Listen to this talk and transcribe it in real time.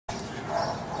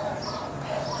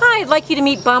I'd like you to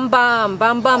meet Bum Bum.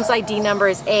 Bum Bum's ID number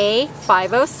is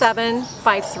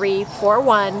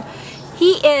A5075341.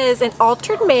 He is an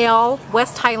altered male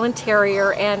West Highland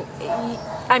Terrier, and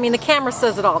I mean, the camera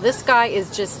says it all. This guy is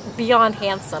just beyond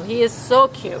handsome. He is so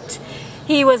cute.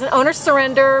 He was an owner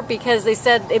surrender because they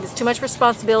said it was too much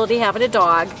responsibility having a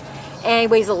dog, and he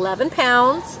weighs 11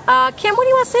 pounds. Kim, what do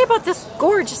you want to say about this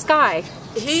gorgeous guy?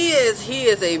 He has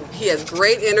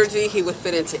great energy. He would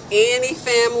fit into any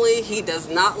family. He does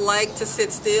not like to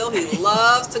sit still. He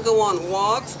loves to go on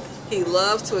walks. He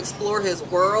loves to explore his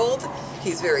world.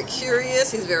 He's very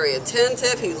curious. He's very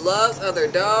attentive. He loves other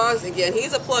dogs. Again,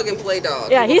 he's a plug and play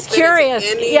dog. Yeah, he's curious.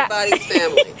 Anybody's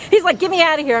family. He's like, get me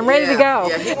out of here. I'm ready to go.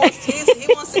 Yeah, he wants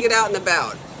to get out and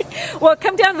about. Well,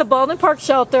 come down to the Baldwin Park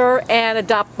shelter and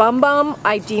adopt Bum Bum,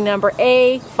 ID number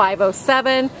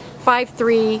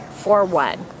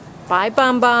A5075341. Bye,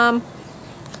 Bum Bum.